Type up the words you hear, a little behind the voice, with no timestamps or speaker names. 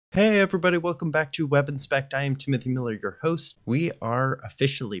Hey everybody, welcome back to Web Inspect. I am Timothy Miller, your host. We are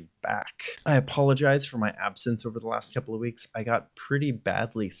officially back. I apologize for my absence over the last couple of weeks. I got pretty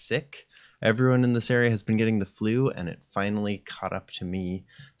badly sick. Everyone in this area has been getting the flu and it finally caught up to me.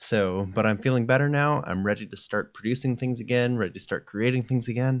 But I'm feeling better now. I'm ready to start producing things again, ready to start creating things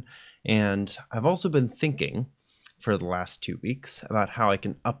again. And I've also been thinking for the last 2 weeks about how I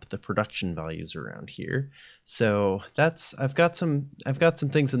can up the production values around here. So I've got some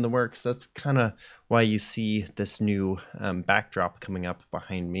things in the works. That's kind of why you see this new backdrop coming up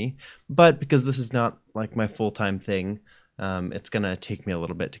behind me. But because this is not like my full-time thing, it's gonna take me a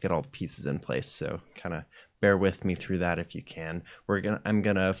little bit to get all the pieces in place. So kind of bear with me through that if you can. I'm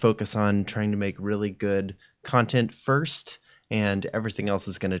gonna focus on trying to make really good content first, and everything else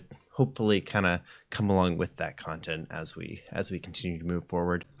is going to hopefully kind of come along with that content as we continue to move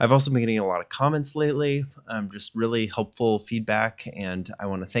forward. I've also been getting a lot of comments lately, just really helpful feedback, and I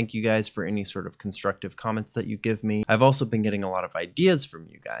want to thank you guys for any sort of constructive comments that you give me. I've also been getting a lot of ideas from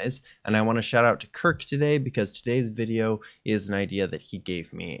you guys, and I want to shout out to Kirk today because today's video is an idea that he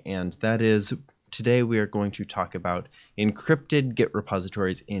gave me, and that is today we are going to talk about encrypted Git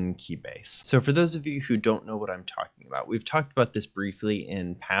repositories in Keybase. So for those of you who don't know what I'm talking about, we've talked about this briefly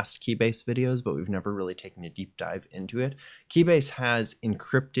in past Keybase videos, but we've never really taken a deep dive into it. Keybase has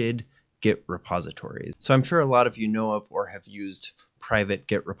encrypted Git repositories. So I'm sure a lot of you know of or have used private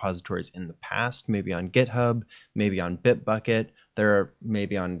Git repositories in the past, maybe on Github, maybe on BitBucket,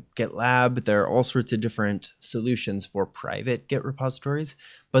 maybe on GitLab. There are all sorts of different solutions for private Git repositories.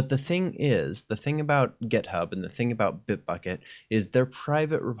 But the thing about GitHub and the thing about BitBucket is their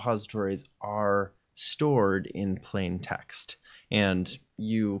private repositories are stored in plain text. And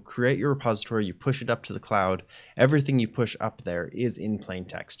you create your repository, you push it up to the cloud. Everything you push up there is in plain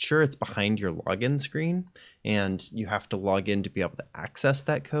text. Sure, it's behind your login screen, and you have to log in to be able to access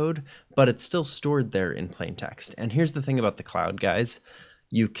that code, but it's still stored there in plain text. And here's the thing about the cloud, guys.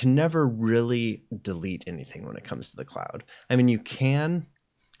 You can never really delete anything when it comes to the cloud. I mean, you can,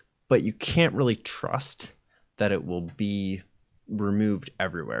 but you can't really trust that it will be removed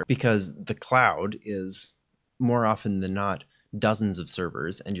everywhere, because the cloud is more often than not dozens of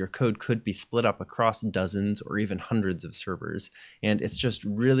servers, and your code could be split up across dozens or even hundreds of servers. And it's just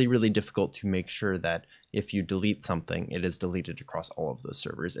really, really difficult to make sure that if you delete something, it is deleted across all of those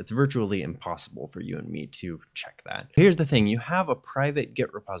servers. It's virtually impossible for you and me to check that. Here's the thing. You have a private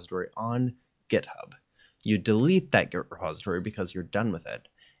Git repository on GitHub. You delete that Git repository because you're done with it,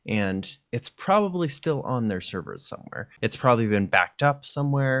 and it's probably still on their servers somewhere. It's probably been backed up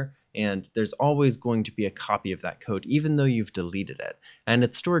somewhere, and there's always going to be a copy of that code, even though you've deleted it. And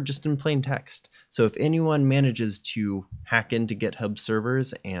it's stored just in plain text. So if anyone manages to hack into GitHub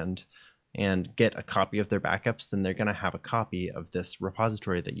servers and get a copy of their backups, then they're going to have a copy of this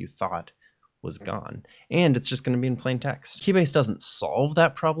repository that you thought was gone. And it's just going to be in plain text. Keybase doesn't solve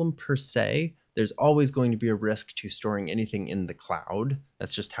that problem per se. There's always going to be a risk to storing anything in the cloud.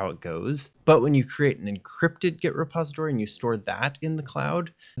 That's just how it goes. But when you create an encrypted Git repository and you store that in the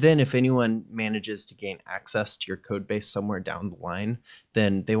cloud, then if anyone manages to gain access to your code base somewhere down the line,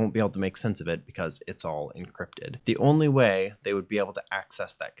 then they won't be able to make sense of it because it's all encrypted. The only way they would be able to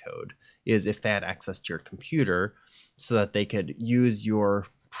access that code is if they had access to your computer so that they could use your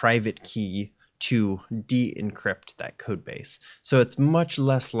private key to de-encrypt that code base. So it's much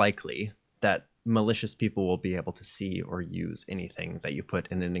less likely that malicious people will be able to see or use anything that you put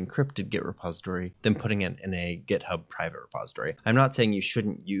in an encrypted Git repository than putting it in a GitHub private repository. I'm not saying you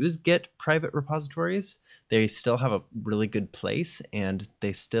shouldn't use Git private repositories. They still have a really good place, and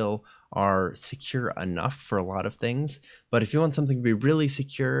they still are secure enough for a lot of things. But if you want something to be really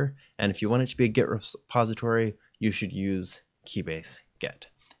secure, and if you want it to be a Git repository, you should use Keybase Git.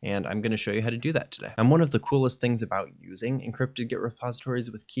 And I'm going to show you how to do that today. And one of the coolest things about using encrypted Git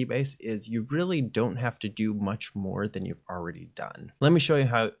repositories with Keybase is you really don't have to do much more than you've already done. Let me show you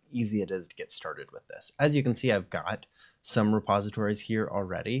how easy it is to get started with this. As you can see, I've got some repositories here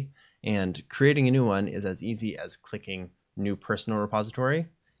already, and creating a new one is as easy as clicking New Personal Repository,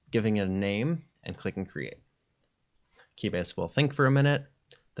 giving it a name, and clicking Create. Keybase will think for a minute,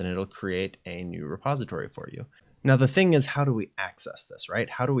 then it'll create a new repository for you. Now the thing is, how do we access this, right?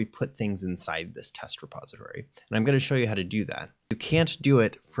 How do we put things inside this test repository? And I'm going to show you how to do that. You can't do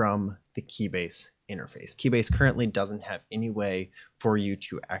it from the Keybase interface. Keybase currently doesn't have any way for you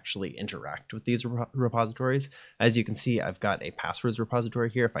to actually interact with these repositories. As you can see, I've got a passwords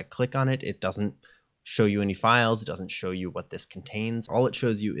repository here. If I click on it, it doesn't show you any files. It doesn't show you what this contains. All it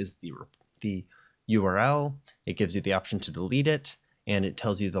shows you is the URL. It gives you the option to delete it, and it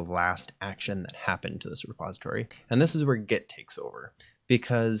tells you the last action that happened to this repository. And this is where Git takes over,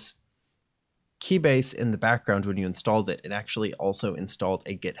 because Keybase in the background, when you installed it, it actually also installed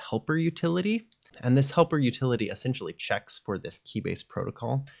a Git helper utility. And this helper utility essentially checks for this Keybase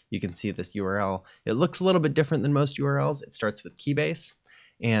protocol. You can see this URL. It looks a little bit different than most URLs. It starts with Keybase,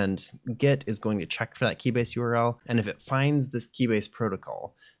 and Git is going to check for that Keybase URL. And if it finds this Keybase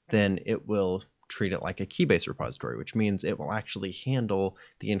protocol, then it will treat it like a Keybase repository, which means it will actually handle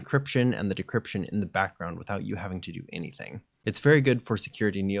the encryption and the decryption in the background without you having to do anything. It's very good for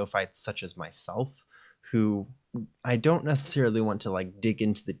security neophytes such as myself, who I don't necessarily want to like dig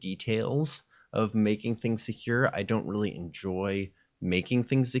into the details of making things secure. I don't really enjoy making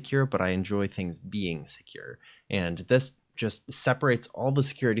things secure, but I enjoy things being secure. And this just separates all the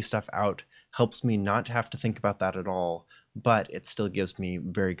security stuff out, helps me not to have to think about that at all, but it still gives me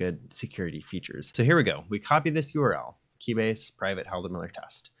very good security features. So here we go. We copy this URL, Keybase private Halder-Miller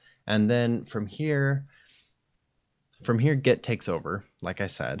test. And then from here, Git takes over, like I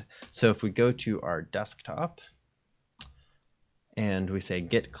said. So if we go to our desktop and we say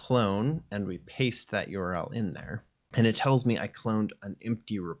git clone and we paste that URL in there, and it tells me I cloned an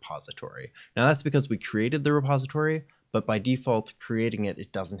empty repository. Now that's because we created the repository, but by default, creating it,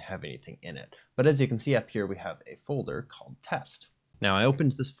 it doesn't have anything in it. But as you can see up here, we have a folder called test. Now I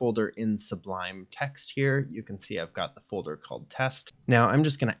opened this folder in Sublime Text here. You can see I've got the folder called test. Now I'm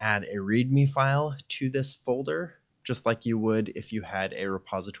just gonna add a README file to this folder, just like you would if you had a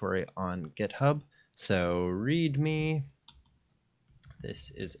repository on GitHub. So README,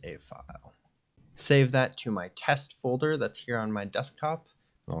 this is a file. Save that to my test folder that's here on my desktop.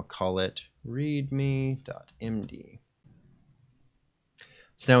 I'll call it readme.md.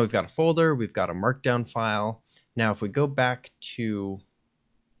 So now we've got a folder, we've got a markdown file. Now if we go back to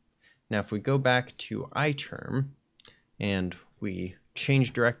iTerm and we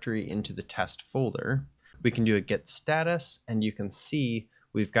change directory into the test folder, we can do a git status, and you can see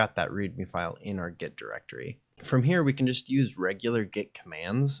we've got that README file in our Git directory. From here, we can just use regular Git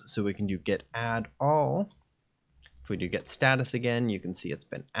commands. So we can do git add all. If we do git status again, you can see it's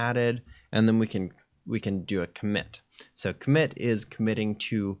been added, and then we can do a commit. So commit is committing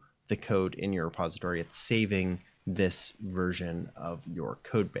to the code in your repository. It's saving this version of your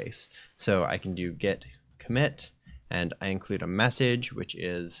code base. So I can do git commit, and I include a message, which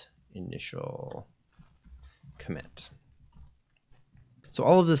is initial commit. So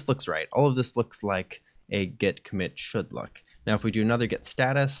all of this looks right. All of this looks like a git commit should look. Now if we do another git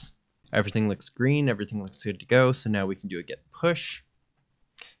status, everything looks green, everything looks good to go. So now we can do a git push,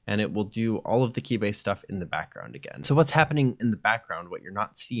 and it will do all of the Keybase stuff in the background again. So what's happening in the background, what you're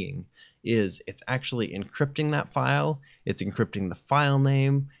not seeing, is it's actually encrypting that file. It's encrypting the file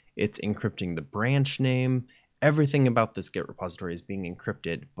name. It's encrypting the branch name. Everything about this Git repository is being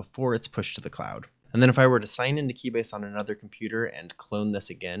encrypted before it's pushed to the cloud. And then if I were to sign into Keybase on another computer and clone this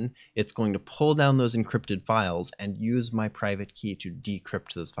again, it's going to pull down those encrypted files and use my private key to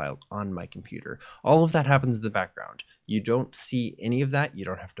decrypt those files on my computer. All of that happens in the background. You don't see any of that. You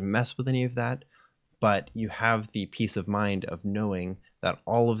don't have to mess with any of that, but you have the peace of mind of knowing that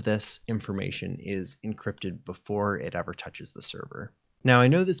all of this information is encrypted before it ever touches the server. Now, I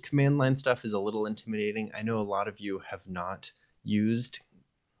know this command line stuff is a little intimidating. I know a lot of you have not used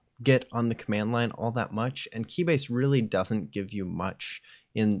Git on the command line all that much, and Keybase really doesn't give you much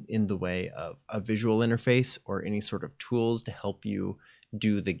in the way of a visual interface or any sort of tools to help you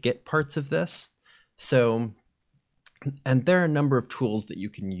do the Git parts of this. So, and there are a number of tools that you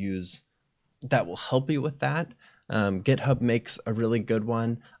can use that will help you with that. GitHub makes a really good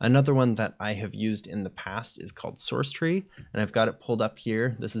one. Another one that I have used in the past is called SourceTree, and I've got it pulled up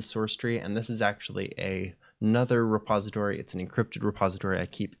here. This is SourceTree, and this is actually another repository. It's an encrypted repository I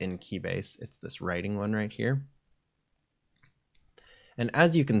keep in Keybase. It's this writing one right here. And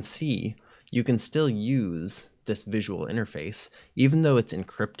as you can see, you can still use this visual interface. Even though it's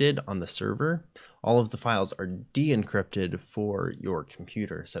encrypted on the server, all of the files are de-encrypted for your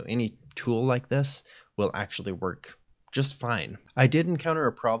computer. So any tool like this will actually work just fine. I did encounter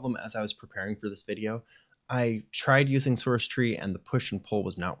a problem as I was preparing for this video. I tried using SourceTree and the push and pull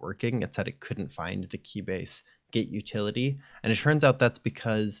was not working. It said it couldn't find the Keybase Git utility, and it turns out that's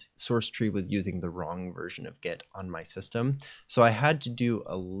because SourceTree was using the wrong version of Git on my system. So I had to do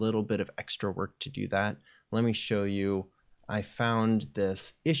a little bit of extra work to do that. Let me show you. I found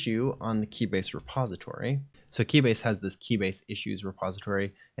this issue on the Keybase repository. So Keybase has this Keybase issues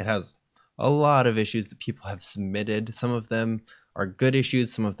repository. It has a lot of issues that people have submitted. Some of them are good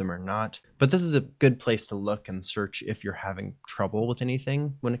issues, some of them are not. But this is a good place to look and search if you're having trouble with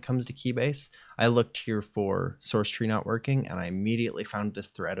anything when it comes to Keybase. I looked here for SourceTree not working, and I immediately found this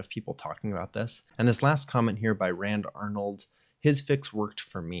thread of people talking about this. And this last comment here by Rand Arnold his fix worked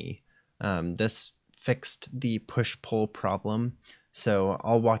for me. This fixed the push-pull problem. So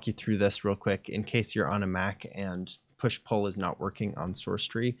I'll walk you through this real quick in case you're on a Mac and push-pull is not working on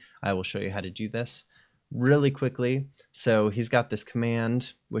SourceTree. I will show you how to do this really quickly. So he's got this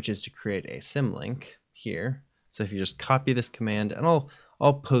command, which is to create a symlink here. So if you just copy this command, and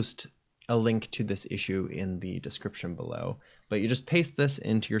I'll post a link to this issue in the description below, but you just paste this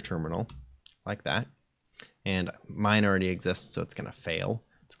into your terminal like that. And mine already exists, so it's going to fail.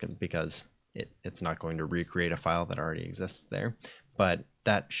 It's going to, because it's not going to recreate a file that already exists there. But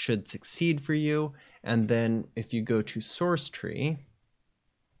that should succeed for you. And then if you go to SourceTree,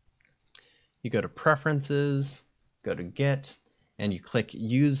 you go to Preferences, go to Git, and you click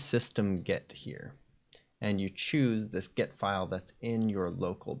Use System Git here. And you choose this Git file that's in your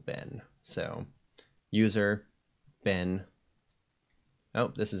local bin. So user, bin.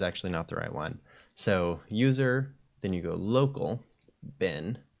 Oh, this is actually not the right one. So user, then you go local,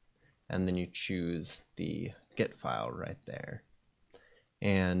 bin, and then you choose the Git file right there.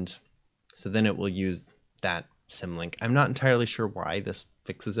 And so then it will use that symlink. I'm not entirely sure why this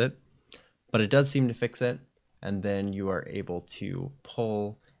fixes it, but it does seem to fix it. And then you are able to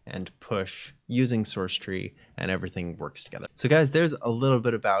pull and push using SourceTree, and everything works together. So guys, there's a little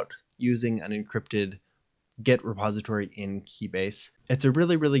bit about using an encrypted Git repository in Keybase. It's a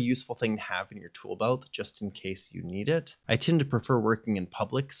really, really useful thing to have in your tool belt just in case you need it. I tend to prefer working in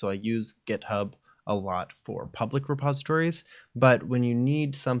public, so I use GitHub a lot for public repositories, but when you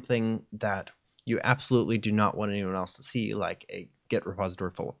need something that you absolutely do not want anyone else to see, like a Git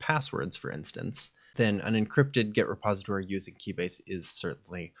repository full of passwords, for instance, then an encrypted Git repository using Keybase is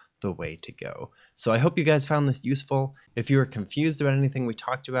certainly the way to go. So I hope you guys found this useful. If you are confused about anything we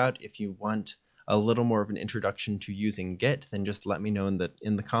talked about, if you want a little more of an introduction to using Git, then just let me know in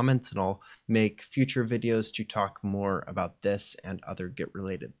the comments, and I'll make future videos to talk more about this and other Git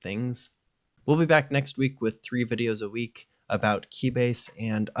related things. We'll be back next week with 3 videos a week about Keybase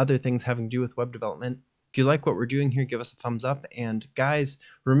and other things having to do with web development. If you like what we're doing here, give us a thumbs up. And guys,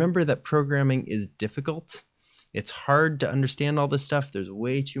 remember that programming is difficult. It's hard to understand all this stuff. There's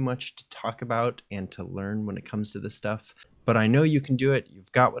way too much to talk about and to learn when it comes to this stuff. But I know you can do it.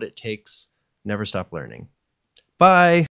 You've got what it takes. Never stop learning. Bye.